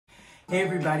Hey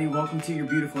everybody, welcome to your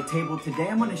beautiful table. Today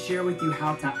I'm going to share with you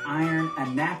how to iron a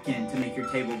napkin to make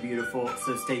your table beautiful,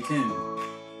 so stay tuned.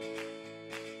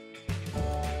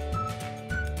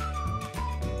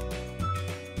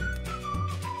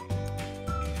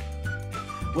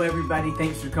 Well everybody,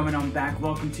 thanks for coming on back.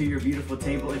 Welcome to Your Beautiful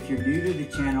Table. If you're new to the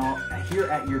channel, here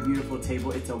at Your Beautiful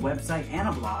Table, it's a website and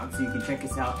a blog, so you can check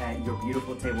us out at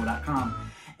yourbeautifultable.com.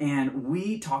 And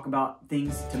we talk about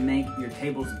things to make your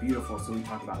tables beautiful. So we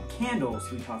talk about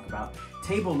candles, we talk about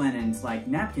table linens like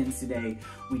napkins today,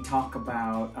 we talk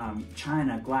about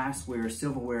china, glassware,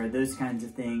 silverware, those kinds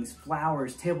of things,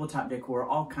 flowers, tabletop decor,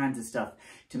 all kinds of stuff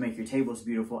to make your tables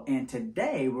beautiful. And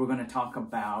today we're going to talk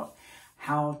about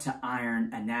how to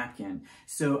iron a napkin.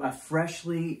 So a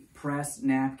freshly pressed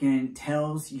napkin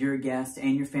tells your guests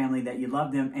and your family that you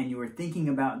love them and you were thinking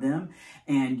about them,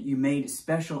 and you made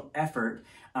special effort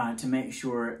to make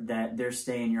sure that their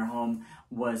stay in your home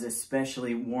was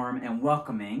especially warm and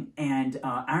welcoming. And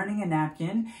ironing a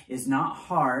napkin is not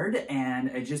hard, and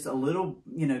it just a little,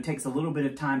 takes a little bit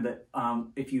of time, but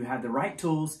if you have the right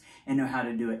tools and know how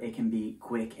to do it, it can be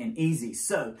quick and easy.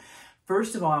 So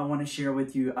first of all, I want to share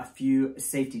with you a few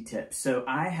safety tips. So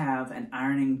I have an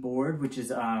ironing board, which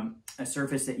is a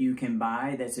surface that you can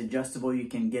buy that's adjustable. You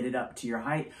can get it up to your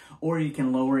height, or you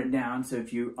can lower it down. So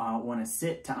if you want to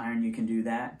sit to iron, you can do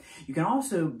that. You can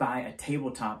also buy a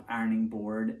tabletop ironing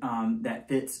board that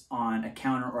fits on a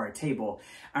counter or a table.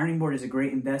 Ironing board is a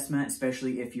great investment,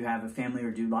 especially if you have a family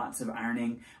or do lots of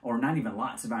ironing, or not even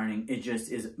lots of ironing. It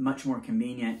just is much more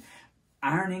convenient.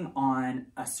 Ironing on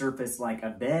a surface like a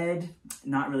bed,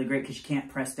 not really great because you can't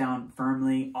press down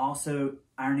firmly. Also,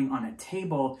 ironing on a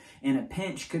table in a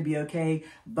pinch could be okay,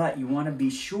 but you want to be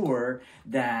sure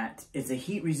that it's a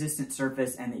heat-resistant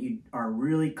surface and that you are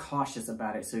really cautious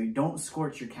about it. So you don't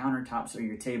scorch your countertops or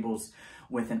your tables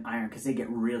with an iron, because they get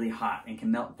really hot and can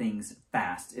melt things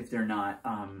fast if they're not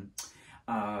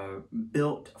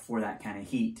built for that kind of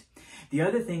heat. The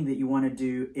other thing that you want to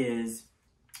do is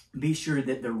be sure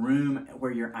that the room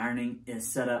where you're ironing is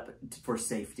set up for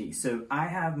safety. So I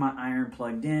have my iron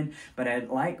plugged in, but I'd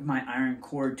like my iron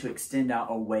cord to extend out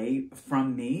away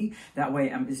from me. That way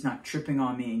it's not tripping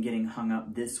on me and getting hung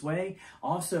up this way.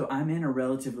 Also, I'm in a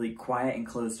relatively quiet and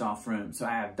closed off room. So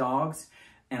I have dogs,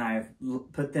 and I've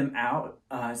put them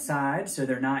outside so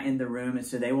they're not in the room, and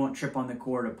so they won't trip on the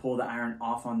cord or pull the iron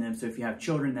off on them. So if you have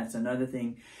children, that's another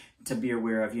thing to be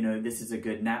aware of. This is a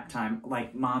good nap time,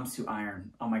 like moms who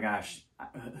iron. Oh my gosh,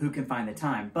 who can find the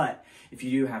time? But if you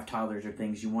do have toddlers or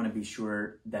things, you want to be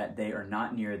sure that they are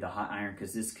not near the hot iron,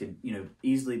 because this could,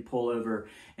 easily pull over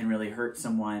and really hurt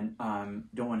someone.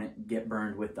 Don't want to get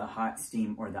burned with the hot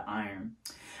steam or the iron.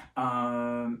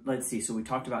 Let's see. So we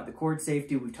talked about the cord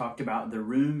safety. We talked about the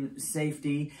room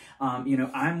safety.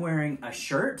 I'm wearing a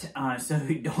shirt, so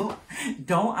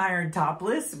don't iron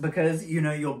topless, because you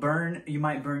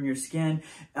might burn your skin.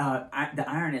 The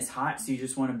iron is hot, so you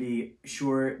just want to be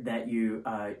sure that you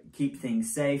keep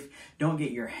things safe. Don't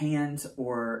get your hands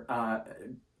or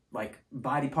like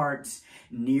body parts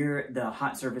near the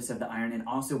hot surface of the iron, and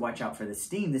also watch out for the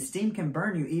steam. The steam can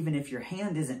burn you even if your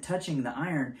hand isn't touching the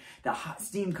iron. The hot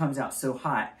steam comes out so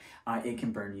hot, it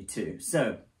can burn you too.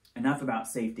 So enough about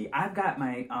safety. I've got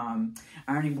my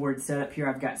ironing board set up here.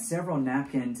 I've got several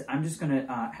napkins. I'm just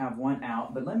gonna have one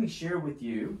out, but let me share with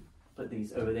you, put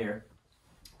these over there.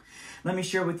 Let me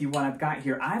share with you what I've got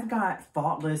here. I've got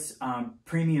Faultless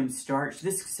Premium Starch.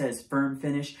 This says Firm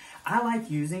Finish. I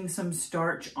like using some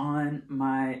starch on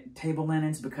my table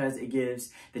linens because it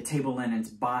gives the table linens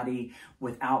body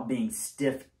without being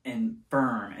stiff and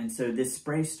firm. And so this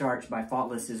spray starch by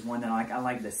Faultless is one that I like. I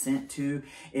like the scent too.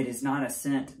 It is not a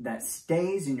scent that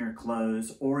stays in your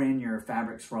clothes or in your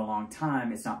fabrics for a long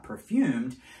time. It's not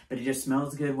perfumed, but it just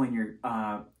smells good when you're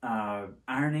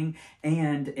ironing,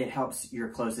 and it helps your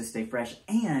clothes to stay fresh.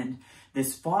 And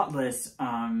this Faultless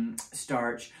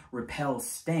starch repels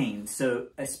stains. So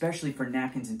especially for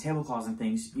napkins and tablecloths and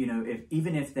things,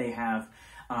 even if they have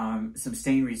some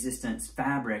stain resistance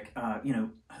fabric,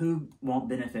 who won't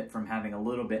benefit from having a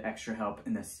little bit extra help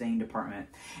in the stain department?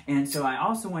 And so I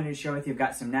also wanted to share with you, I've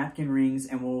got some napkin rings,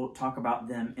 and we'll talk about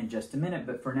them in just a minute,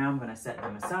 but for now I'm going to set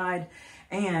them aside.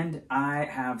 And I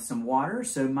have some water.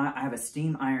 So I have a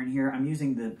steam iron here. I'm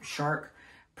using the Shark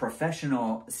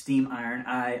Professional steam iron.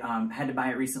 I had to buy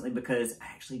it recently because I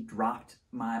actually dropped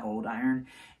my old iron,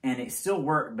 and it still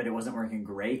worked, but it wasn't working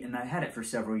great. And I had it for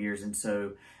several years, and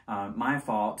so my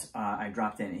fault. I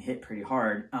dropped it and it hit pretty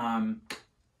hard.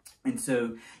 And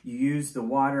so you use the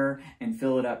water and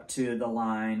fill it up to the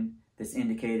line that's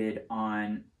indicated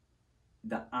on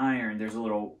the iron, there's a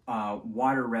little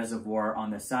water reservoir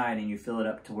on the side, and you fill it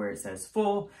up to where it says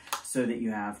full so that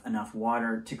you have enough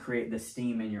water to create the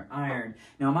steam in your iron.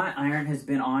 Now my iron has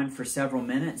been on for several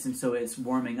minutes, and so it's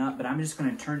warming up, but I'm just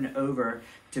going to turn it over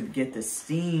to get the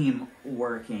steam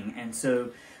working. And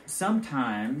so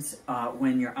sometimes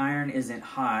when your iron isn't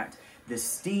hot, the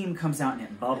steam comes out and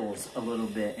it bubbles a little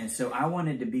bit. And so I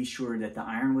wanted to be sure that the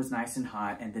iron was nice and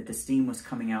hot and that the steam was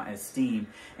coming out as steam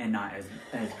and not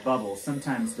as bubbles.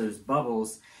 Sometimes those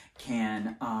bubbles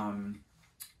can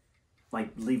like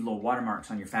leave little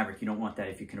watermarks on your fabric. You don't want that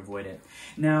if you can avoid it.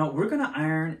 Now we're gonna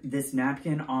iron this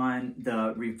napkin on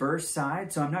the reverse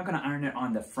side. So I'm not gonna iron it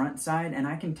on the front side, and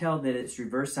I can tell that it's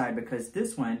reverse side because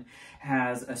this one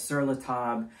has a Sur La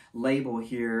Table label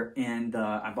here, and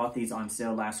I bought these on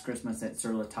sale last Christmas at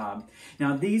Sur La Table.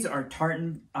 Now these are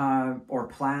tartan or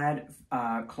plaid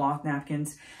cloth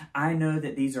napkins. I know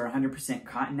that these are 100%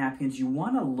 cotton napkins. You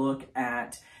wanna look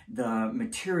at the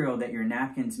material that your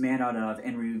napkin's made out of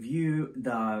and review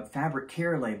the fabric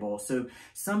care label. So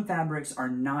some fabrics are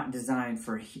not designed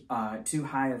for too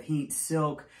high of heat.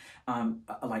 Silk,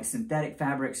 like synthetic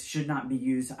fabrics, should not be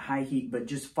used at high heat, but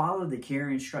just follow the care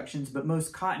instructions. But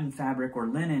most cotton fabric or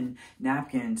linen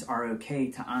napkins are okay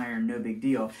to iron, no big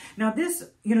deal. Now this,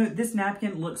 this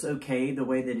napkin looks okay the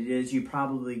way that it is. You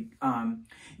probably,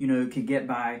 could get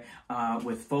by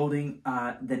with folding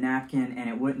the napkin, and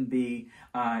it wouldn't be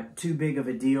too big of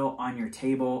a deal on your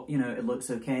table. It looks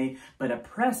okay, but a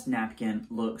pressed napkin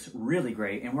looks really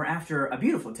great. And we're after a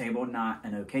beautiful table, not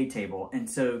an okay table. And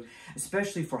so,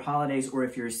 especially for holidays, or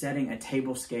if you're setting a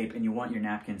tablescape and you want your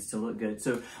napkins to look good.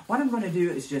 So what I'm going to do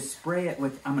is just spray it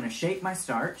with, I'm going to shake my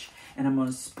starch, and I'm going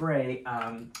to spray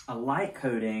a light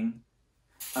coating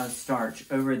of starch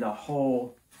over the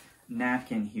whole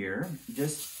napkin here.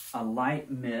 Just a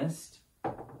light mist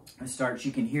of starch.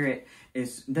 You can hear it. It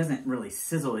doesn't really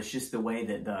sizzle. It's just the way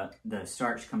that the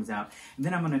starch comes out. And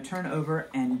then I'm going to turn over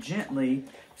and gently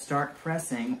start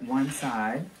pressing one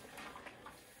side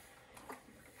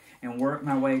and work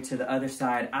my way to the other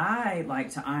side. I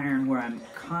like to iron where I'm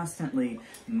constantly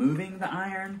moving the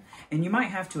iron, and you might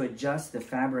have to adjust the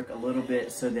fabric a little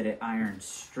bit so that it irons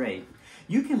straight.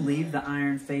 You can leave the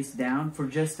iron face down for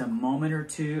just a moment or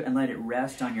two and let it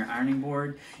rest on your ironing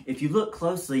board. If you look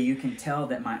closely, you can tell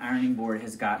that my ironing board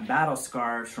has got battle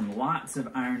scars from lots of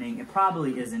ironing. It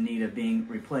probably is in need of being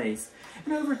replaced.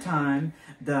 And over time,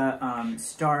 the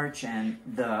starch and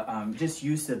the just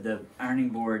use of the ironing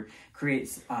board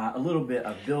creates a little bit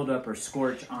of buildup or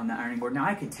scorch on the ironing board. Now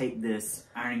I could take this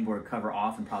ironing board cover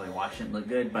off and probably wash it and look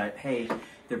good, but hey,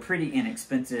 they're pretty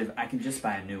inexpensive. I can just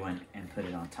buy a new one and put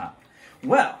it on top.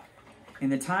 Well,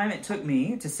 in the time it took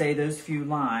me to say those few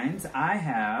lines, I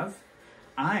have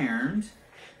ironed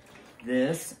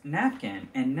this napkin.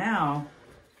 And now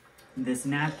this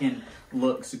napkin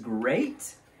looks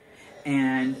great.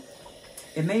 And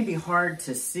it may be hard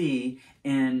to see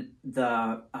in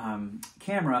the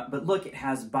camera, but look, it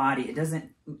has body.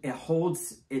 It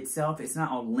holds itself. It's not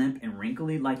all limp and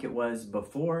wrinkly like it was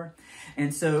before.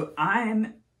 And so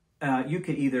you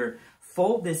could either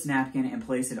fold this napkin and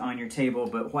place it on your table,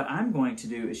 but what I'm going to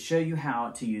do is show you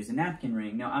how to use a napkin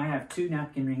ring. Now I have two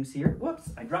napkin rings here.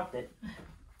 Whoops, I dropped it.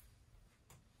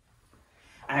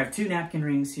 I have two napkin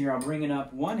rings here. I'll bring it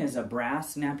up. One is a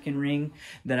brass napkin ring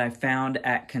that I found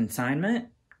at consignment.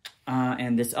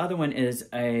 And this other one is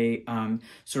a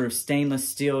sort of stainless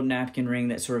steel napkin ring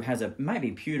that sort of has might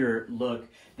be pewter look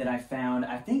that I found.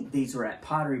 I think these were at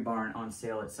Pottery Barn on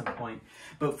sale at some point.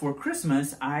 But for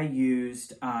Christmas, I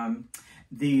used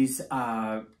these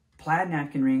plaid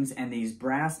napkin rings and these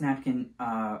brass napkin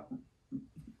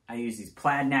I use these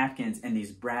plaid napkins and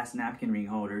these brass napkin ring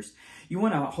holders. You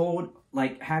want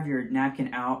to have your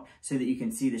napkin out so that you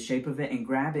can see the shape of it, and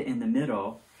grab it in the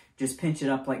middle. Just pinch it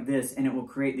up like this, and it will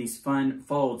create these fun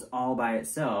folds all by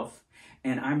itself.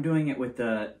 And I'm doing it with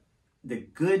the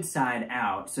good side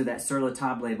out, so that Sur La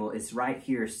Table label is right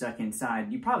here stuck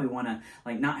inside. You probably want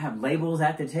to not have labels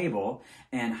at the table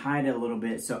and hide it a little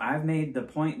bit. So I've made the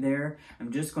point there.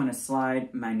 I'm just going to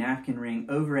slide my napkin ring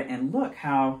over it, and look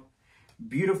how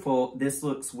beautiful this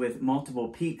looks with multiple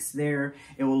peaks there.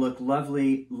 It will look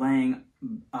lovely laying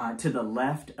to the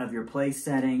left of your place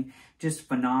setting. Just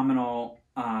phenomenal.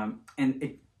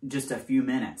 And just a few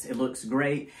minutes. It looks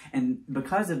great. And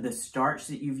because of the starch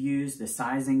that you've used, the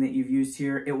sizing that you've used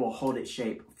here, it will hold its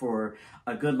shape for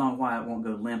a good long while. It won't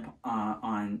go limp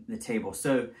on the table.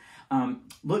 So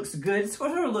looks good. It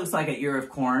sort of looks like an ear of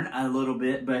corn a little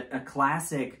bit, but a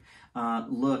classic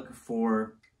look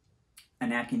for a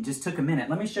napkin. Just took a minute.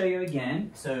 Let me show you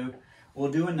again. So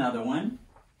we'll do another one.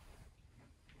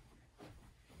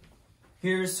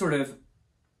 Here's sort of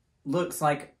looks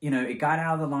like, you know, it got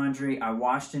out of the laundry. I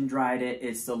washed and dried it.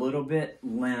 It's a little bit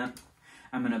limp.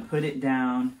 I'm going to put it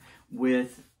down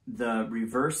with the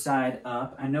reverse side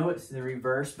up. I know it's the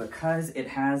reverse because it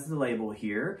has the label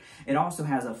here. It also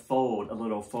has a fold, a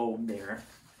little fold there.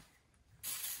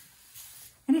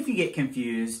 And if you get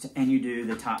confused and you do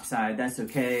the top side, that's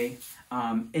okay.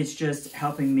 It's just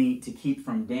helping me to keep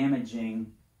from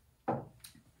damaging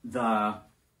the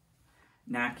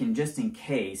napkin just in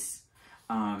case.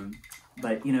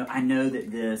 But, you know, I know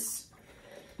that this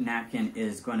napkin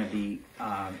is going to be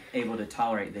able to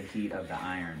tolerate the heat of the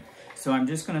iron. So I'm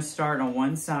just going to start on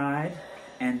one side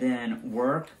and then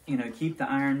work, you know, keep the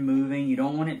iron moving. You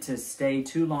don't want it to stay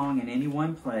too long in any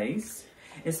one place.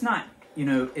 It's not, you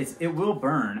know, it will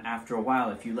burn after a while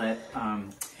if you let,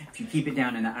 if you keep it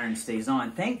down and the iron stays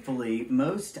on. Thankfully,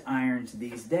 most irons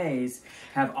these days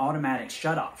have automatic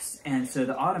shutoffs. And so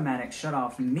the automatic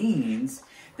shutoff means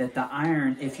that the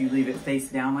iron, if you leave it face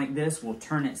down like this, will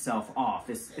turn itself off.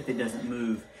 If it doesn't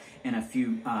move in a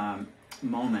few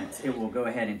moments, it will go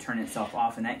ahead and turn itself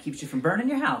off, and that keeps you from burning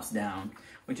your house down,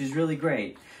 which is really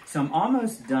great. So I'm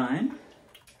almost done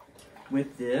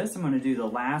with this. I'm going to do the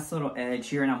last little edge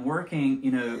here, and I'm working,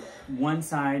 you know, one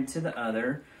side to the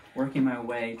other, working my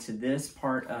way to this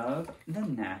part of the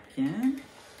napkin.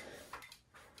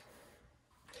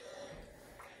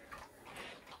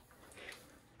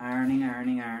 Ironing,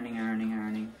 ironing, ironing, ironing,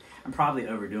 ironing. I'm probably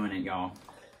overdoing it, y'all,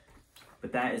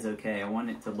 but that is okay. I want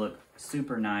it to look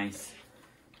super nice.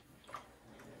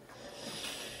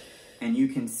 And you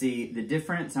can see the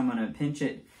difference. I'm going to pinch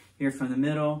it here from the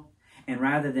middle. And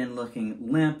rather than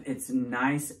looking limp, it's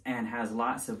nice and has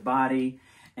lots of body.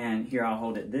 And here I'll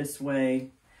hold it this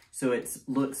way. So it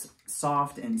looks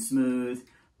soft and smooth,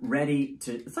 ready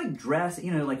to, it's like dress,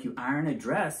 you know, like you iron a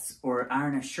dress or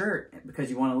iron a shirt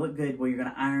because you want to look good. Well, you're going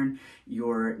to iron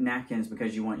your napkins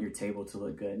because you want your table to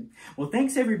look good. Well,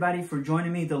 thanks everybody for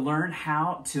joining me to learn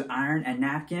how to iron a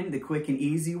napkin the quick and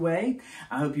easy way.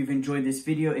 I hope you've enjoyed this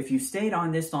video. If you stayed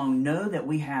on this long, know that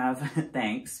we have,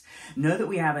 thanks, know that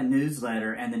we have a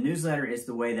newsletter, and the newsletter is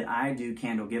the way that I do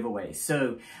candle giveaways.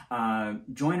 So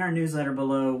join our newsletter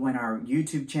below. When our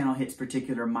YouTube channel hits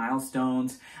particular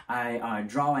milestones, I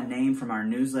draw a name from our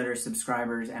newsletter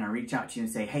subscribers and I reach out to you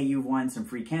and say, hey, you've won some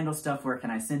free candle stuff. Where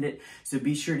can I send it? So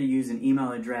be sure to use an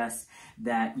email address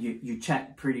that you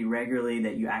check pretty regularly,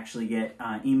 that you actually get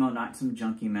email, not some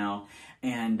junk email,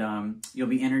 and you'll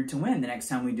be entered to win the next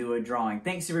time we do a drawing.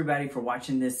 Thanks everybody for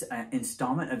watching this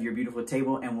installment of Your Beautiful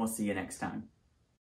Table, and we'll see you next time.